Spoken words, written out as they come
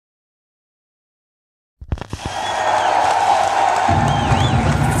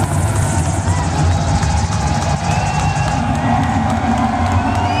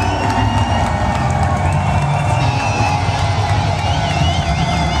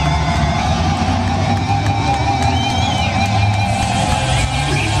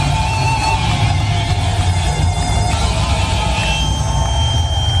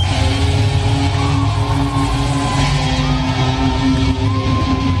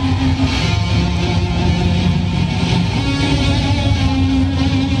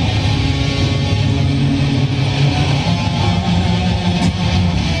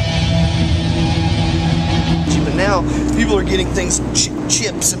People are getting things,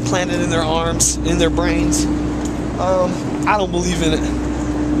 chips implanted in their arms, in their brains. I don't believe in it,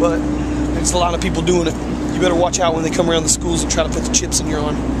 but there's a lot of people doing it. You better watch out when they come around the schools and try to put the chips in your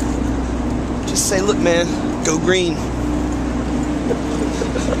arm. Just say, look man, go green.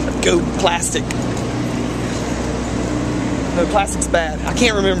 Go plastic. No, plastic's bad. I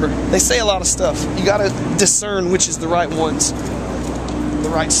can't remember. They say a lot of stuff. You gotta discern which is the right ones. The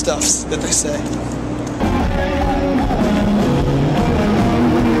right stuffs that they say.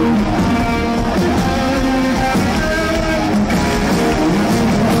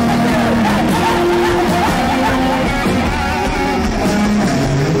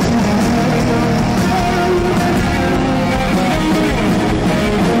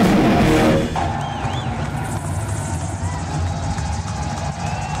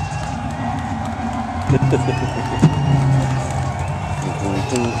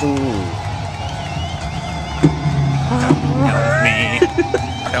 Help me.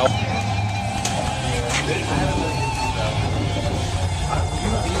 Help.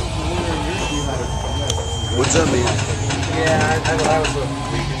 What's up, man? Yeah, I was a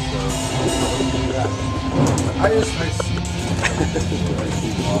I just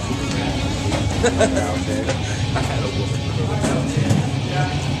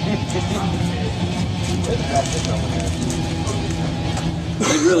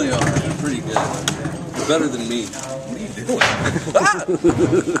They really are. They're pretty good. They're better than me. What are you doing?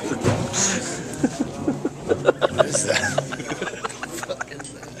 What is that?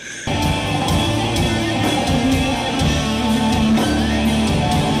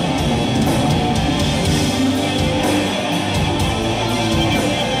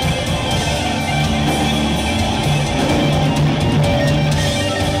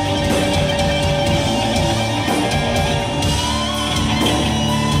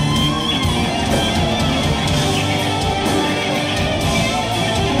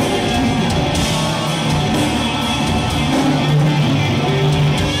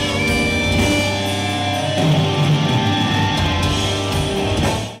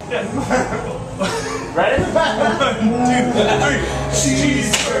 Ready? 1, 2, 3.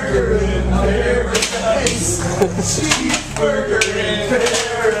 Cheeseburger in paradise. Cheeseburger in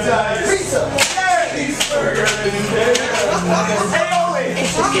paradise. Pizza. Cheeseburger in paradise.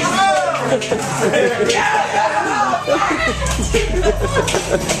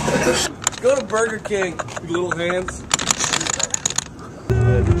 Go to Burger King, you little hands.